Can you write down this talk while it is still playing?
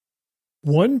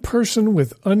One person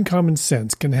with uncommon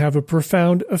sense can have a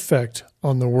profound effect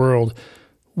on the world.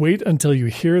 Wait until you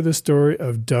hear the story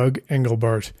of Doug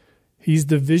Engelbart. He's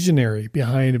the visionary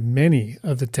behind many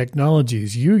of the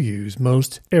technologies you use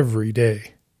most every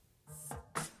day.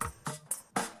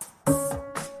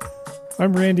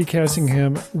 I'm Randy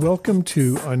Cassingham. Welcome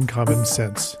to Uncommon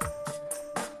Sense.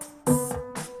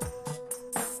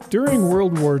 During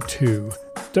World War II,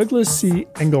 Douglas C.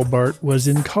 Engelbart was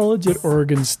in college at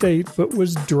Oregon State, but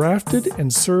was drafted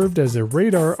and served as a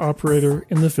radar operator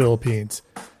in the Philippines.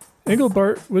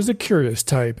 Engelbart was a curious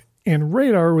type, and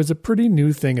radar was a pretty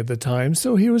new thing at the time,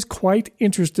 so he was quite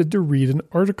interested to read an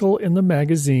article in the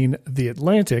magazine The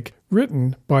Atlantic,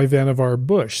 written by Vannevar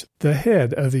Bush, the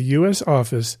head of the U.S.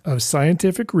 Office of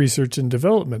Scientific Research and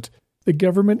Development, the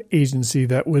government agency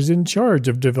that was in charge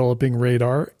of developing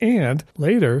radar, and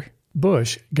later,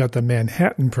 Bush got the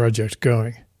Manhattan Project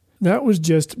going. That was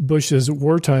just Bush's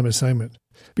wartime assignment.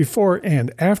 Before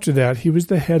and after that, he was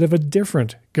the head of a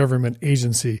different government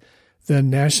agency, the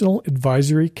National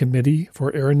Advisory Committee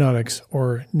for Aeronautics,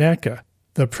 or NACA,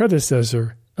 the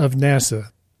predecessor of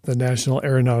NASA, the National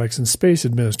Aeronautics and Space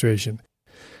Administration.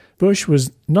 Bush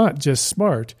was not just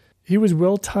smart, he was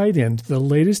well tied into the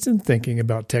latest in thinking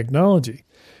about technology.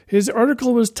 His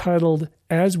article was titled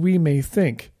As We May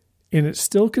Think, and it's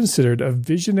still considered a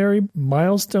visionary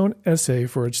milestone essay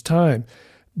for its time.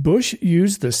 Bush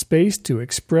used the space to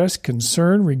express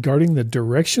concern regarding the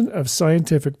direction of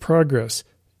scientific progress.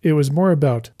 It was more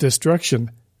about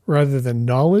destruction rather than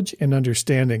knowledge and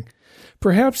understanding.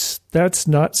 Perhaps that's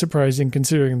not surprising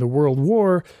considering the World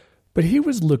War, but he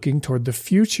was looking toward the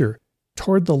future,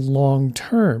 toward the long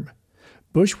term.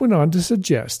 Bush went on to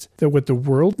suggest that what the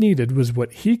world needed was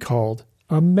what he called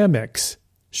a MEMEX,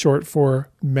 short for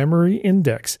memory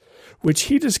index, which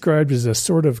he described as a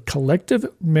sort of collective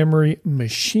memory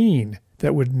machine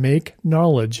that would make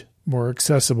knowledge more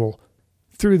accessible.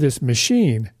 Through this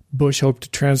machine, Bush hoped to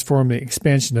transform the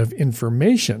expansion of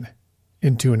information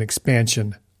into an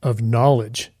expansion of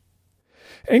knowledge.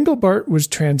 Engelbart was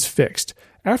transfixed.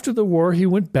 After the war, he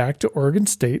went back to Oregon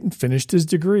State and finished his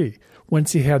degree.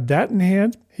 Once he had that in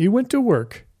hand, he went to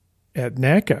work at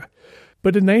NACA.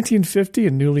 But in 1950,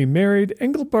 and newly married,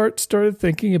 Engelbart started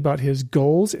thinking about his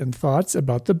goals and thoughts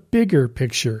about the bigger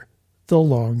picture, the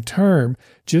long term,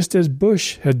 just as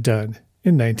Bush had done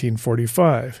in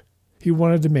 1945. He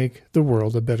wanted to make the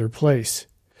world a better place.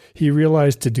 He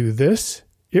realized to do this,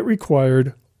 it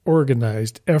required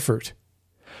organized effort.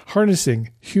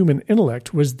 Harnessing human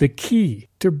intellect was the key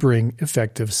to bring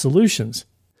effective solutions.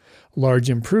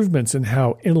 Large improvements in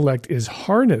how intellect is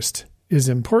harnessed is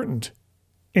important.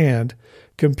 And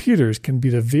computers can be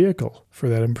the vehicle for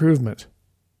that improvement.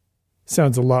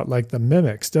 Sounds a lot like the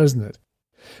MEMEX, doesn't it?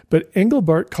 But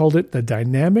Engelbart called it the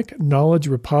Dynamic Knowledge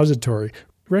Repository,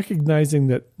 recognizing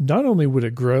that not only would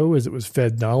it grow as it was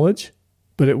fed knowledge,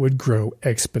 but it would grow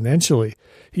exponentially.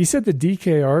 He said the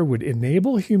DKR would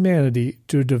enable humanity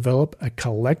to develop a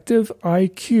collective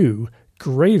IQ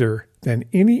greater than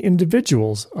any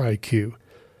individual's IQ.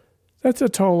 That's a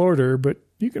tall order, but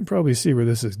you can probably see where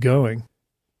this is going.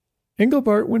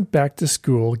 Engelbart went back to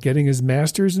school, getting his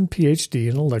master's and PhD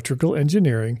in electrical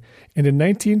engineering, and in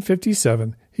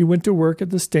 1957 he went to work at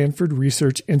the Stanford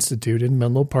Research Institute in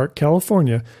Menlo Park,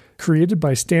 California, created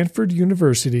by Stanford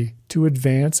University to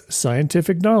advance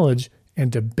scientific knowledge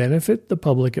and to benefit the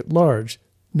public at large,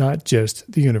 not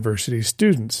just the university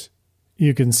students.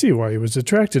 You can see why he was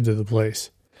attracted to the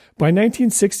place. By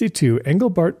 1962,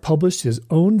 Engelbart published his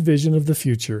own vision of the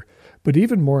future, but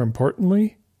even more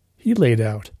importantly, he laid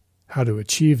out how to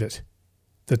achieve it.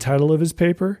 The title of his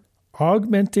paper,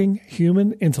 Augmenting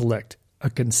Human Intellect, a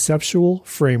Conceptual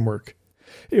Framework.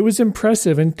 It was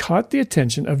impressive and caught the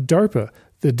attention of DARPA,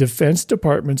 the Defense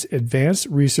Department's Advanced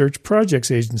Research Projects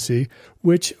Agency,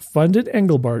 which funded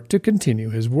Engelbart to continue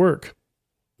his work.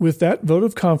 With that vote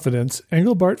of confidence,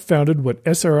 Engelbart founded what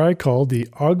SRI called the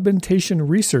Augmentation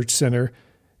Research Center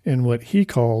and what he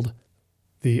called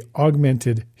the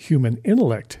Augmented Human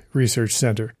Intellect Research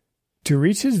Center. To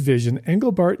reach his vision,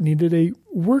 Engelbart needed a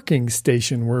working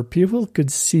station where people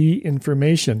could see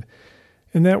information.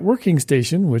 And that working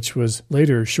station, which was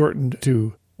later shortened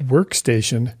to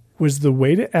workstation, was the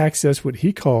way to access what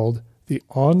he called the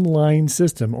online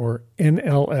system, or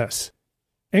NLS.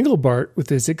 Engelbart, with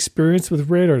his experience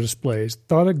with radar displays,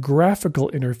 thought a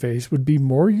graphical interface would be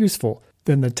more useful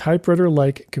than the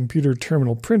typewriter-like computer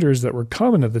terminal printers that were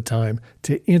common at the time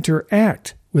to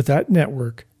interact with that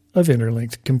network of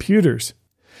interlinked computers.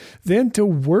 Then, to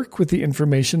work with the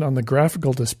information on the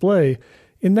graphical display,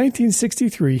 in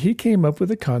 1963 he came up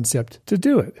with a concept to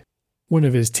do it. One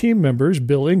of his team members,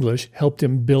 Bill English, helped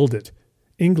him build it.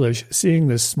 English, seeing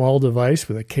this small device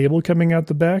with a cable coming out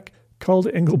the back, called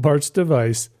Engelbart's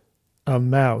device a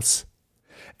mouse.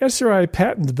 SRI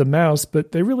patented the mouse,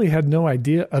 but they really had no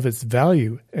idea of its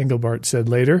value, Engelbart said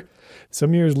later.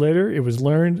 Some years later, it was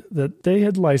learned that they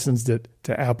had licensed it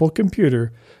to Apple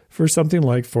Computer for something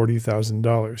like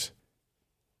 $40,000.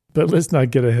 But let's not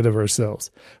get ahead of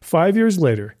ourselves. 5 years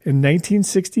later, in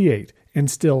 1968, and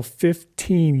still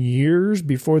 15 years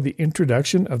before the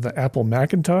introduction of the Apple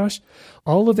Macintosh,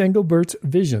 all of Engelbart's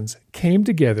visions came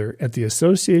together at the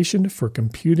Association for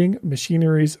Computing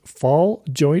Machinery's Fall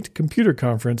Joint Computer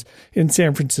Conference in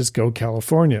San Francisco,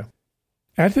 California.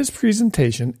 At his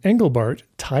presentation, Engelbart,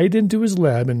 tied into his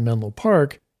lab in Menlo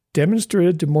Park,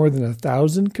 demonstrated to more than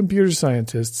 1,000 computer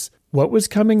scientists what was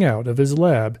coming out of his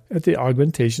lab at the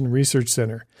Augmentation Research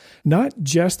Center. Not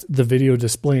just the video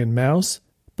display and mouse,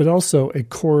 but also a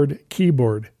cord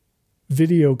keyboard,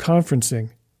 video conferencing,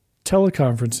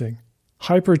 teleconferencing,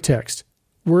 hypertext,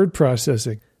 word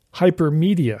processing,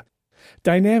 hypermedia,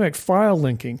 dynamic file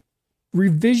linking,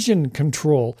 revision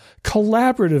control,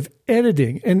 collaborative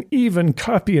editing, and even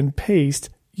copy and paste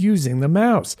using the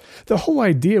mouse. The whole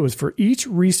idea was for each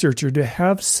researcher to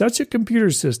have such a computer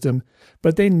system,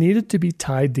 but they needed to be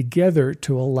tied together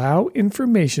to allow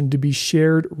information to be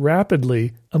shared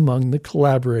rapidly among the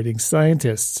collaborating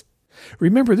scientists.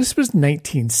 Remember, this was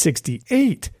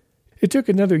 1968. It took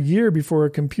another year before a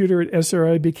computer at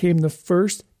SRI became the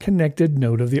first connected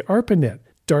node of the ARPANET,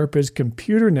 DARPA's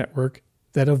computer network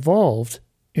that evolved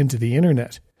into the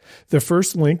Internet. The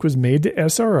first link was made to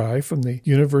SRI from the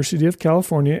University of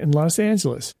California in Los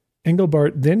Angeles.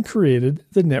 Engelbart then created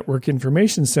the Network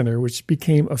Information Center, which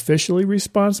became officially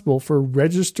responsible for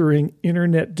registering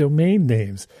Internet domain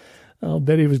names. I'll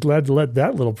bet he was glad to let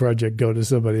that little project go to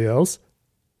somebody else.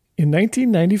 In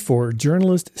 1994,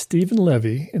 journalist Stephen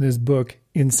Levy, in his book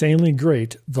Insanely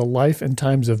Great, The Life and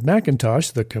Times of Macintosh,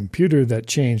 the Computer That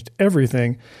Changed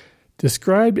Everything,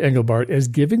 described Engelbart as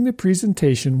giving the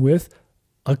presentation with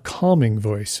a calming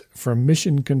voice from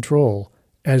Mission Control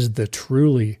as the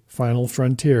truly final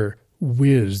frontier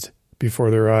whizzed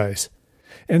before their eyes.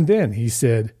 And then, he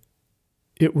said,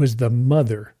 it was the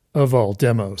mother of all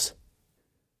demos.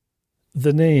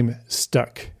 The name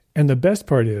stuck, and the best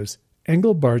part is,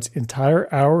 Engelbart's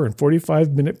entire hour and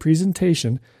 45-minute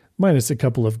presentation, minus a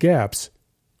couple of gaps,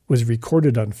 was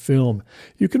recorded on film.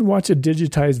 You can watch a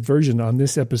digitized version on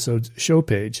this episode's show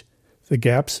page. The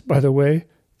gaps, by the way,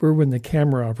 were when the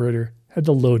camera operator had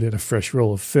to load in a fresh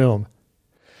roll of film.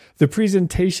 The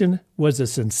presentation was a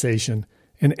sensation,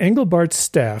 and Engelbart's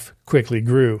staff quickly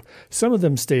grew. Some of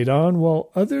them stayed on,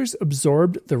 while others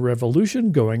absorbed the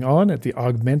revolution going on at the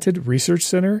Augmented Research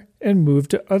Center and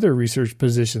moved to other research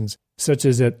positions, such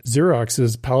as at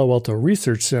Xerox's Palo Alto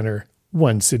Research Center,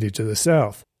 one city to the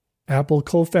south. Apple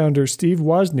co-founder Steve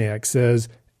Wozniak says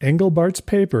Engelbart's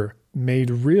paper, made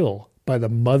real by the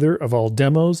mother of all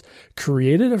demos,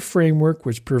 created a framework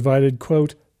which provided,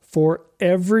 quote, for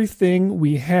everything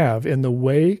we have in the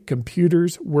way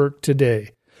computers work today.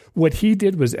 What he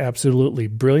did was absolutely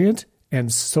brilliant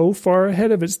and so far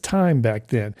ahead of its time back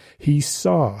then. He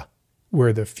saw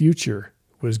where the future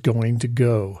was going to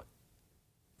go.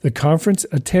 The conference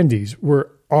attendees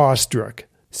were awestruck,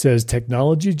 says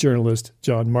technology journalist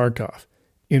John Markoff.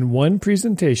 In one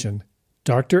presentation,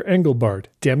 Dr. Engelbart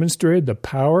demonstrated the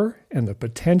power and the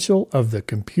potential of the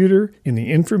computer in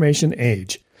the information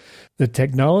age. The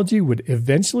technology would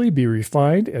eventually be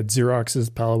refined at Xerox's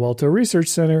Palo Alto Research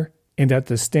Center and at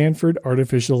the Stanford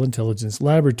Artificial Intelligence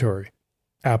Laboratory.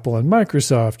 Apple and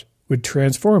Microsoft would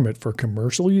transform it for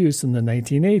commercial use in the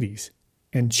 1980s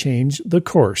and change the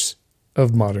course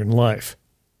of modern life.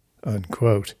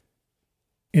 Unquote.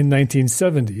 In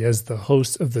 1970, as the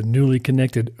host of the newly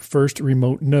connected first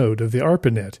remote node of the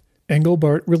ARPANET,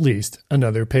 Engelbart released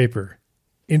another paper,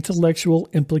 Intellectual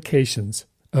Implications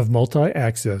of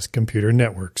Multi-Access Computer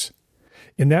Networks.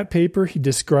 In that paper, he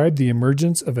described the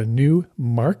emergence of a new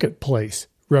marketplace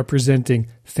representing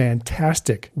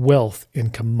fantastic wealth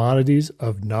in commodities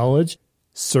of knowledge,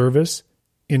 service,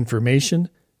 information,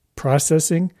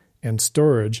 processing, and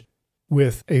storage,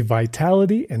 with a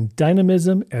vitality and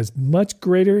dynamism as much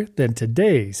greater than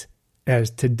today's,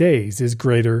 as today's is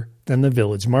greater than the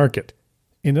village market.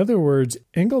 In other words,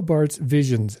 Engelbart's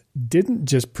visions didn't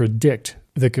just predict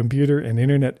the computer and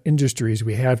internet industries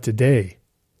we have today.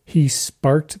 He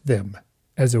sparked them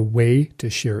as a way to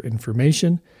share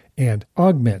information and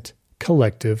augment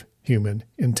collective human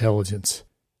intelligence.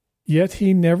 Yet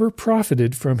he never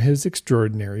profited from his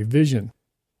extraordinary vision.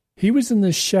 He was in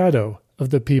the shadow of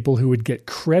the people who would get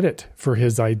credit for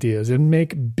his ideas and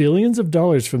make billions of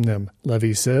dollars from them,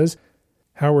 Levy says.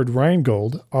 Howard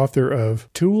Rheingold, author of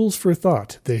Tools for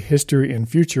Thought, The History and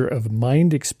Future of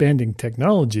Mind-Expanding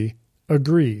Technology,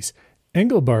 agrees.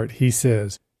 Engelbart, he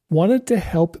says, wanted to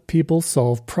help people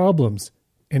solve problems,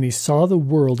 and he saw the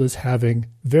world as having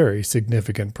very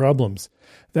significant problems.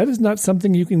 That is not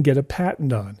something you can get a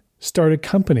patent on, start a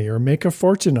company, or make a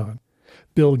fortune on.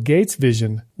 Bill Gates'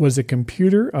 vision was a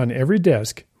computer on every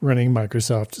desk running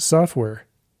Microsoft software.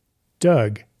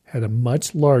 Doug had a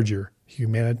much larger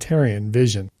humanitarian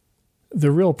vision.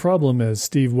 The real problem, as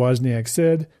Steve Wozniak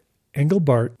said,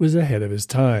 Engelbart was ahead of his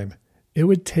time. It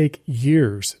would take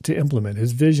years to implement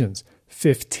his visions,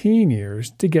 15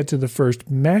 years to get to the first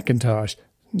Macintosh,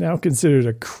 now considered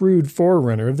a crude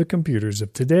forerunner of the computers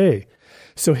of today.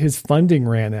 So his funding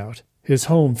ran out, his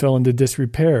home fell into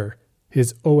disrepair,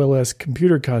 his OLS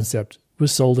computer concept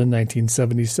was sold in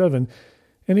 1977,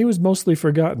 and he was mostly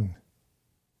forgotten.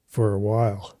 For a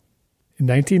while. In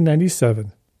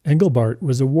 1997, Engelbart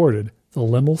was awarded the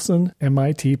Lemelson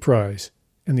MIT Prize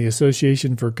and the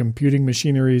Association for Computing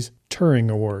Machinery's Turing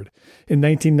Award. In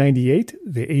 1998,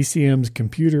 the ACM's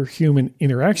Computer Human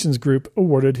Interactions Group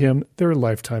awarded him their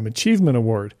Lifetime Achievement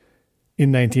Award.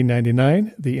 In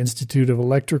 1999, the Institute of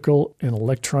Electrical and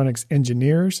Electronics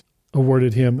Engineers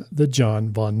awarded him the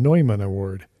John von Neumann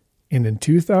Award. And in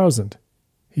 2000,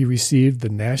 he received the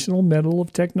National Medal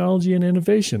of Technology and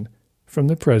Innovation from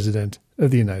the President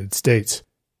of the United States.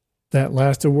 That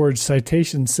last award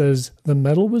citation says the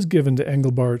medal was given to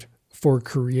Engelbart for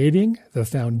creating the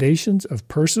foundations of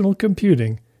personal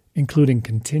computing, including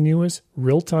continuous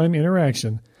real-time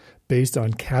interaction based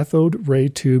on cathode ray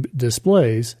tube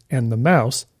displays and the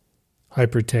mouse,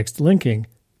 hypertext linking,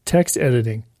 text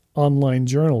editing, online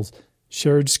journals,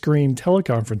 shared screen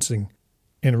teleconferencing,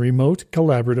 and remote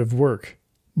collaborative work.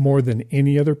 More than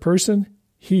any other person,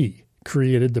 he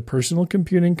created the personal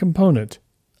computing component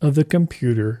of the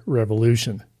computer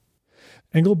revolution.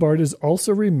 Engelbart is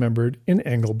also remembered in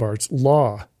Engelbart's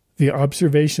law, the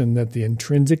observation that the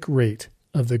intrinsic rate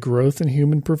of the growth in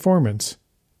human performance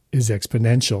is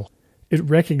exponential. It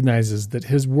recognizes that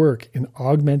his work in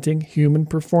augmenting human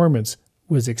performance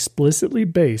was explicitly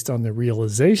based on the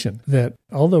realization that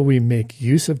although we make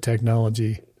use of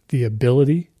technology, the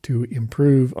ability to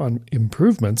improve on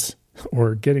improvements,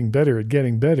 or getting better at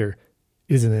getting better,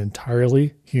 is an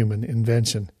entirely human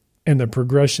invention. And the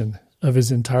progression of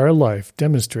his entire life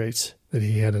demonstrates that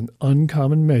he had an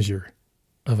uncommon measure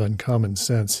of uncommon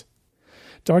sense.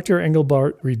 Dr.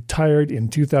 Engelbart retired in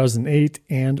 2008,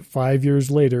 and 5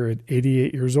 years later, at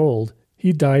 88 years old,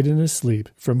 he died in his sleep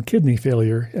from kidney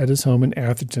failure at his home in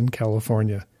Atherton,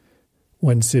 California,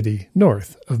 one city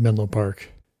north of Menlo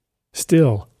Park.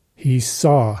 Still, he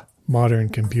saw modern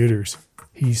computers.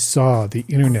 He saw the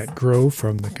internet grow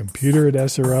from the computer at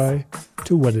SRI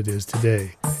to what it is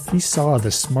today. He saw the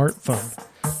smartphone.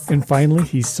 And finally,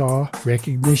 he saw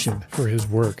recognition for his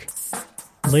work.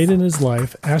 Late in his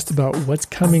life, asked about what's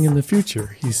coming in the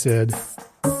future, he said,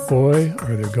 "Boy,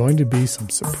 are there going to be some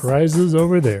surprises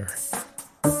over there."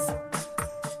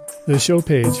 The show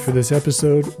page for this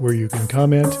episode, where you can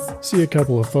comment, see a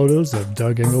couple of photos of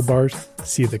Doug Engelbart,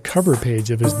 see the cover page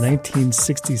of his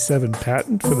 1967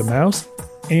 patent for the mouse,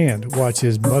 and watch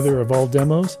his mother of all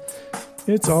demos,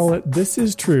 it's all at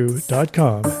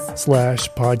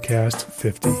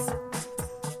thisistrue.com/podcast50.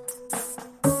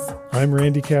 I'm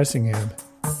Randy Cassingham,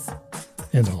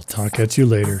 and I'll talk at you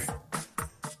later.